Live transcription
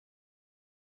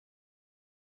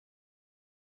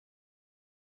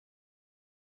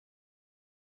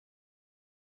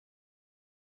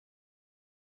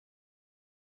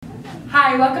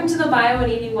Hi, welcome to the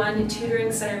BYU-Idaho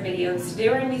Tutoring Center videos. Today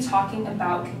we're going to be talking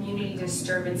about community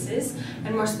disturbances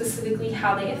and more specifically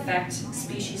how they affect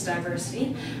species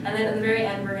diversity. And then at the very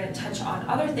end we're going to touch on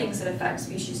other things that affect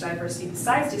species diversity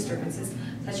besides disturbances,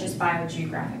 such as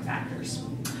biogeographic factors.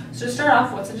 So to start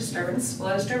off, what's a disturbance?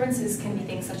 Well, disturbances can be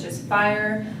things such as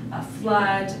fire,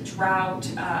 flood, drought,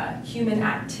 human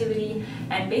activity,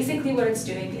 and basically what it's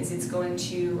doing is it's going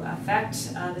to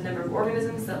affect the number of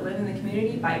organisms that live in the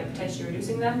community by potentially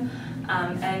reducing them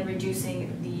and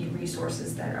reducing the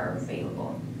resources that are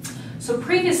available. So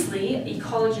previously,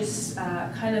 ecologists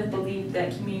kind of believed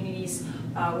that communities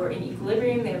were in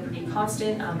equilibrium, they were pretty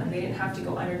constant, and they didn't have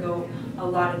to undergo a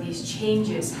lot of these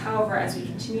changes. However, as we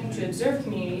continue to observe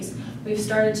communities, we've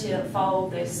started to follow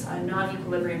this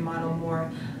non-equilibrium model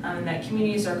more, and that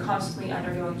communities are constantly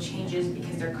undergoing changes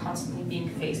because they're constantly being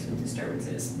faced with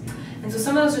disturbances. And so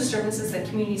some of those disturbances that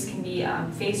communities can be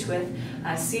faced with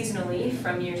seasonally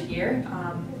from year to year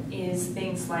is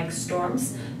things like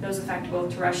storms. Those affect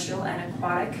both terrestrial and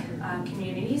aquatic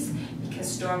communities because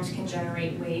storms can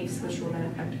generate waves which will then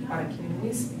affect aquatic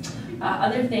communities.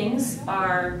 Other things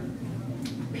are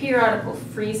periodical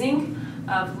freezing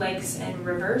of lakes and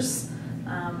rivers,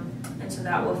 and so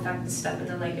that will affect the stuff in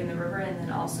the lake and the river, and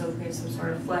then also if there's some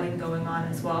sort of flooding going on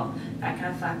as well, that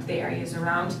can affect the areas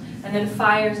around. And then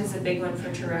fires is a big one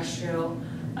for terrestrial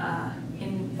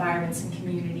environments and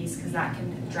communities because that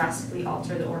can drastically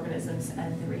alter the organisms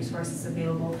and the resources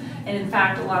available. And in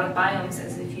fact, a lot of biomes,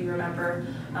 as if you remember,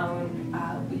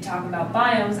 when we talk about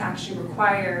biomes, actually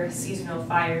require seasonal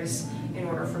fires in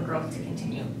order for growth to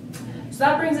continue. So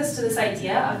that brings us to this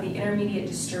idea of the intermediate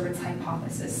disturbance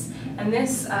hypothesis. And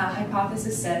this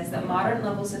hypothesis says that moderate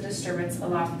levels of disturbance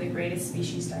allow for the greatest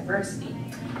species diversity.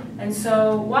 And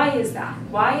so why is that?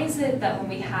 Why is it that when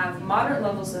we have moderate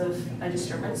levels of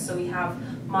disturbance, so we have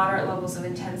moderate levels of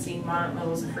intensity, moderate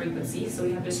levels of frequency, so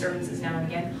we have disturbances now and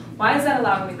again, why is that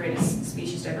allowing the greatest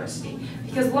species diversity?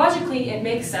 Because logically it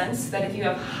makes sense that if you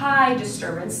have high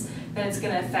disturbance, then it's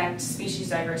going to affect species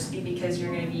diversity because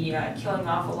you're going to be killing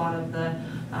off a lot of the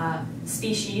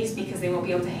species because they won't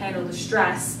be able to handle the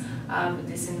stress of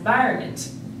this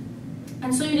environment.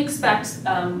 And so you'd expect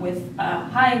with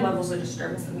high levels of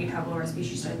disturbance that we'd have lower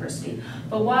species diversity.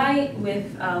 But why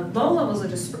with low levels of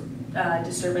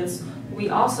disturbance we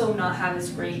also not have this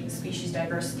great species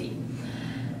diversity?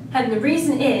 And the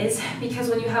reason is because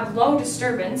when you have low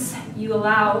disturbance, you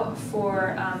allow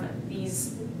for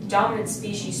these dominant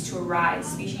species to arise,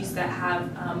 species that have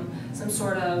some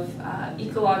sort of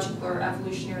ecological or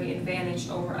evolutionary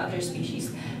advantage over other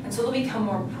species. And so they'll become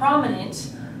more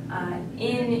prominent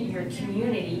in your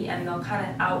community, and they'll kind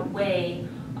of outweigh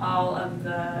all of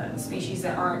the species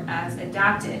that aren't as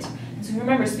adapted. So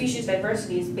remember, species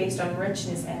diversity is based on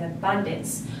richness and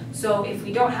abundance. So if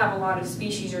we don't have a lot of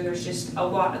species, or there's just a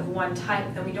lot of one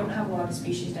type, then we don't have a lot of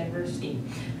species diversity.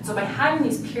 And so by having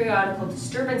these periodical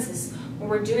disturbances, what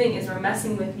we're doing is we're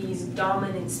messing with these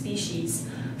dominant species,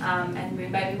 and we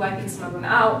might be wiping some of them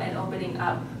out and opening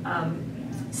up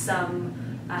some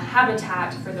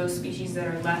habitat for those species that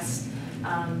are less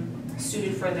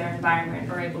suited for their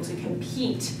environment or able to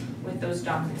compete with those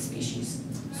dominant species.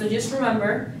 So just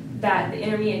remember that the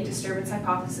intermediate disturbance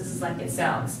hypothesis is like it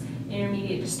sounds.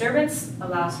 Intermediate disturbance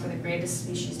allows for the greatest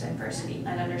species diversity,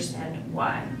 and understand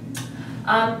why.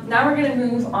 Now we're going to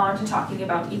move on to talking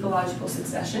about ecological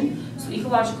succession. So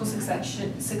ecological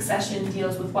succession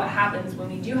deals with what happens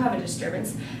when we do have a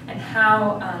disturbance and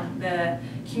how the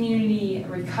community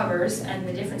recovers and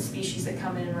the different species that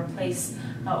come in and replace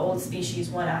old species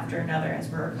one after another as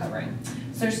we're recovering.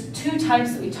 So there's two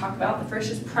types that we talk about. The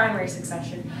first is primary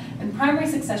succession. And primary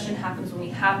succession happens when we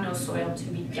have no soil to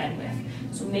begin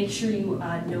with. So make sure you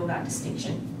know that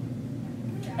distinction.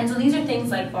 And so these are things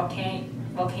like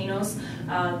volcanoes.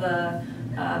 The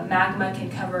magma can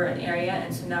cover an area,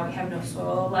 and so now we have no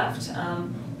soil left.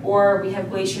 Or we have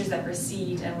glaciers that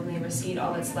recede, and when they recede,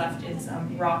 all that's left is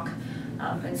rock.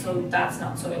 And so that's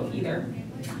not soil either.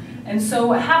 And so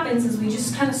what happens is we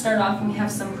just kind of start off and we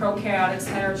have some prokaryotics,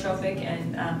 heterotrophic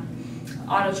and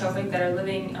autotrophic, that are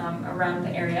living around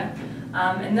the area.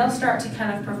 And they'll start to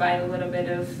kind of provide a little bit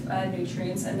of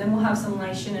nutrients, and then we'll have some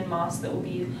lichen and moss that will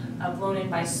be blown in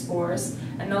by spores,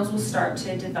 and those will start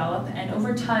to develop. And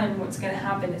over time, what's going to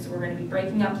happen is we're going to be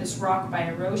breaking up this rock by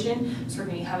erosion, so we're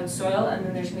going to be having soil, and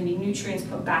then there's going to be nutrients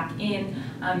put back in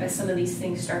as some of these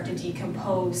things start to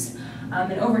decompose.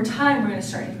 And over time, we're going to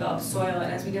start to develop soil,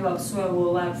 and as we develop soil,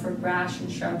 we'll allow for grass and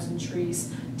shrubs and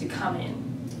trees to come in.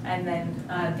 And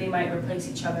then they might replace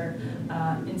each other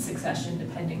in succession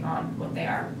depending on what they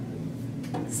are.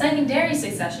 Secondary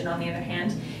succession, on the other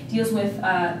hand, deals with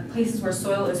places where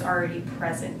soil is already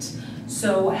present.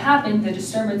 So what happened, the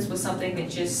disturbance was something that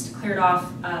just cleared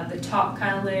off the top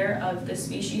kind of layer of the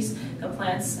species, the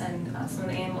plants and some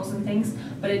of the animals and things,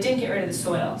 but it didn't get rid of the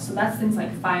soil. So that's things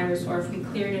like fires, or if we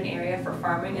cleared an area for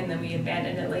farming and then we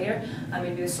abandoned it later,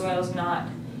 maybe the soil's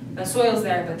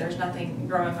there, but there's nothing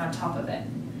growing on top of it.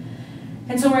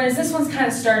 And so whereas this one's kind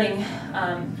of starting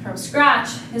from scratch,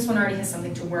 this one already has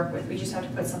something to work with. We just have to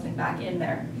put something back in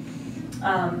there.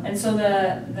 And so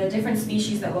the different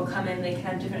species that will come in, they can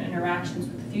have different interactions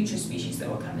with the future species that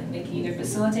will come in. They can either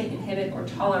facilitate, inhibit, or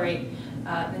tolerate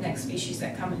the next species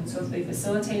that come in. So if they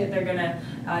facilitate it, they're going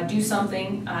to do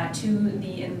something to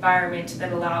the environment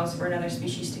that allows for another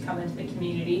species to come into the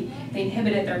community. If they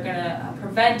inhibit it, they're going to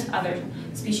prevent other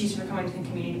species from coming to the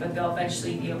community, but they'll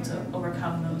eventually be able to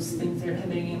overcome those things that are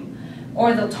inhibiting them.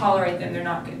 Or they'll tolerate them.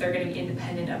 They're going to be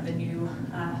independent of the new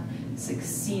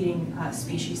succeeding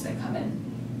species that come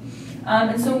in.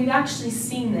 And so we've actually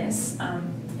seen this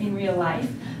in real life.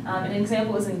 An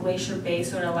example is in Glacier Bay.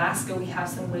 So in Alaska, we have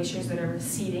some glaciers that are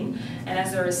receding, and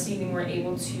as they're receding, we're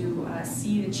able to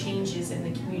see the changes in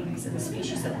the communities and the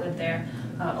species that live there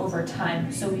over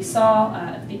time. So we saw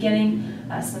at the beginning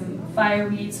some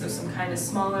fireweeds, so some kind of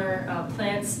smaller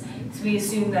plants. So we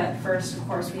assumed that first, of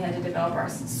course, we had to develop our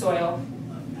soil.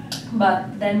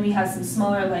 But then we have some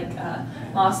smaller, like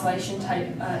moss lichen type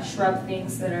shrub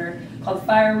things that are called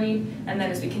fireweed. And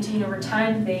then as we continued over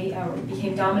time, they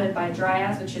became dominated by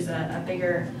dryads, which is a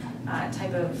bigger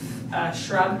type of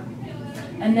shrub.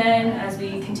 And then as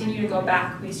we continue to go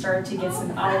back, we started to get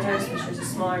some alders, which was a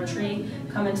smaller tree,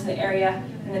 come into the area.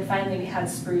 And then finally we had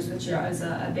spruce, which is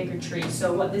a bigger tree.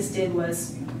 So what this did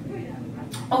was,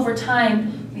 over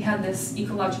time, we had this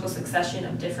ecological succession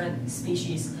of different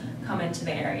species come into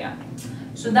the area.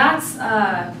 So that's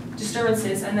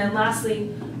disturbances. And then lastly,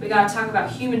 we got to talk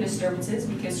about human disturbances,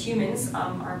 because humans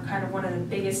are kind of one of the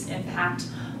biggest impact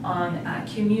on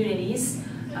communities.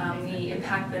 We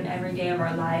impact them every day of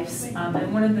our lives.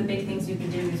 And one of the big things we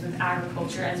can do is with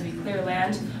agriculture. As we clear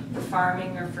land for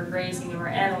farming or for grazing of our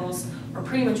animals, we're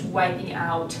pretty much wiping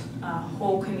out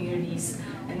whole communities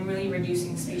and really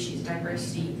reducing species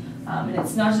diversity. And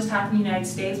it's not just happening in the United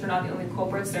States. We're not the only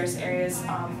culprits. There's areas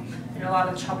in a lot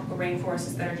of tropical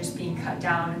rainforests that are just being cut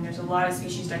down, and there's a lot of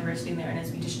species diversity in there. And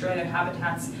as we destroy their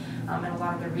habitats and a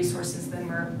lot of their resources, then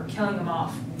we're killing them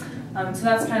off. So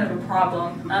that's kind of a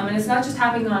problem. And it's not just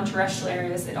happening on terrestrial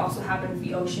areas. It also happens in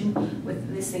the ocean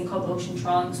with this thing called ocean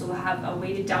trawling. So we'll have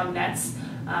weighted down nets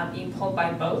being pulled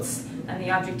by boats, and the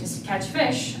object is to catch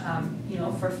fish,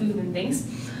 for food and things.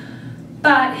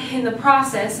 But in the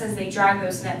process, as they drag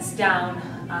those nets down,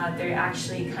 they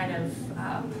actually kind of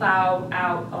plow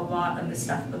out a lot of the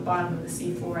stuff at the bottom of the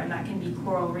seafloor, and that can be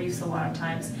coral reefs a lot of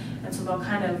times. And so they'll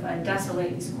kind of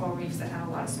desolate these coral reefs that have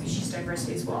a lot of species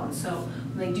diversity as well. And so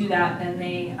when they do that, then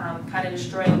they kind of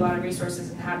destroy a lot of resources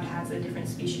and habitats that different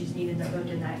species needed that lived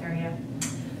in that area.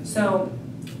 So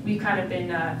we've kind of been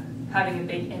having a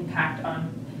big impact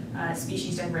on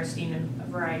species diversity in a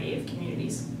variety of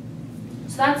communities.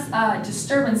 So that's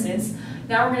disturbances.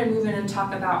 Now we're going to move in and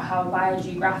talk about how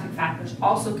biogeographic factors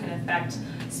also can affect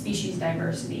species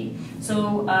diversity.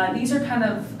 So these are kind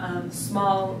of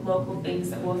small local things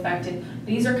that will affect it.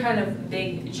 These are kind of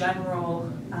big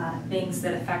general things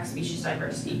that affect species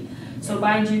diversity. So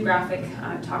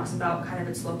biogeographic talks about kind of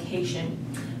its location.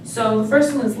 So the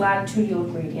first one is latitudinal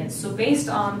gradients. So based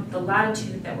on the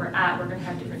latitude that we're at, we're going to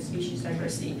have different species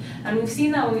diversity. And we've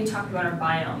seen that when we talk about our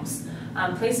biomes.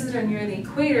 Places that are near the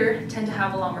equator tend to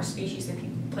have a lot more species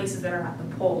than places that are at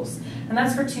the poles. And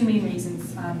that's for two main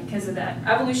reasons, because of that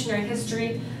evolutionary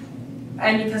history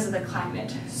and because of the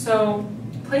climate. So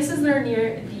places that are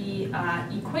near the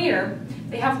equator,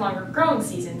 they have longer growing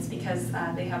seasons because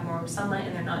they have more sunlight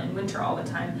and they're not in winter all the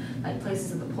time, like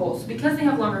places at the poles. So because they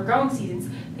have longer growing seasons,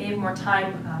 they have more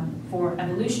time for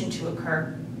evolution to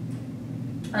occur.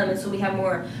 And so we have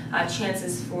more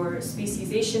chances for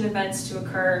speciation events to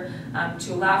occur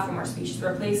to allow for more species.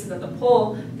 Where places at the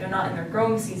pole, they're not in their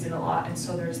growing season a lot, and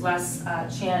so there's less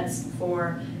chance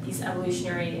for these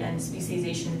evolutionary and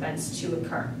speciation events to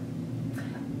occur.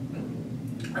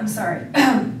 I'm sorry.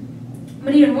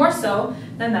 But even more so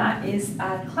than that is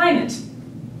climate.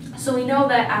 So we know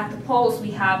that at the poles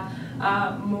we have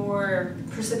more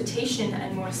precipitation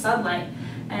and more sunlight,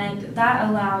 and that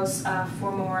allows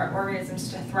for more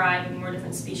organisms to thrive and more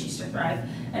different species to thrive.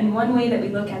 And one way that we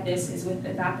look at this is with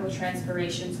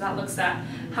evapotranspiration. So that looks at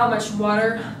how much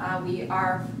water we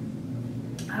are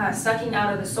sucking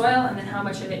out of the soil, and then how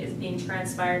much of it is being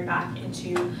transpired back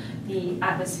into the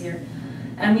atmosphere.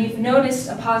 And we've noticed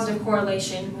a positive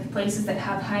correlation with places that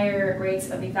have higher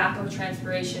rates of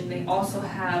evapotranspiration. They also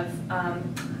have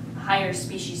higher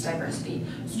species diversity.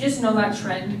 So just know that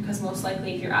trend, because most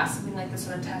likely if you're asked something like this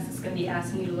on a test, it's going to be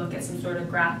asking you to look at some sort of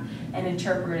graph and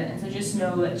interpret it. And so just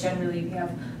know that generally if you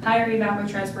have higher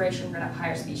evapotranspiration, we're going to have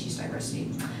higher species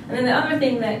diversity. And then the other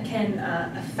thing that can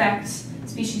affect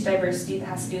species diversity that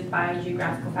has to do with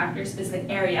biogeographical factors is the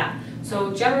area.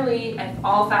 So generally, if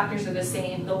all factors are the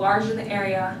same, the larger the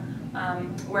area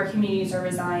where communities are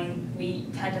residing, we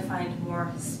tend to find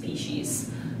more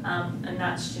species. And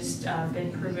that's just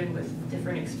been proven with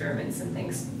different experiments and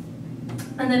things.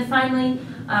 And then finally,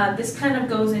 this kind of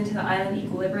goes into the island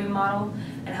equilibrium model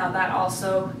and how that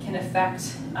also can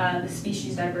affect the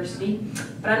species diversity.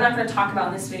 But I'm not going to talk about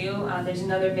in this video. There's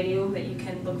another video that you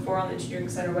can look for on the Tutoring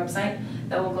Center website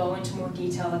that will go into more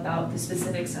detail about the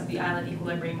specifics of the island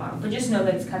equilibrium model. But just know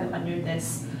that it's kind of under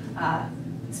this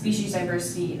species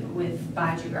diversity with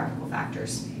biogeographical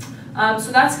factors.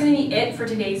 So that's going to be it for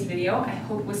today's video. I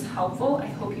hope it was helpful. I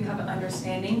hope you have an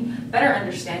better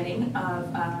understanding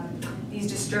of these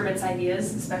disturbance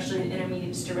ideas, especially the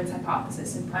intermediate disturbance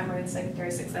hypothesis in primary and secondary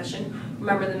succession.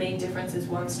 Remember, the main difference is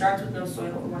one starts with no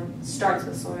soil or one starts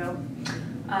with soil.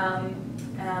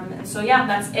 And so yeah,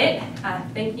 that's it.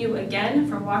 Thank you again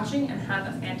for watching and have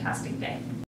a fantastic day.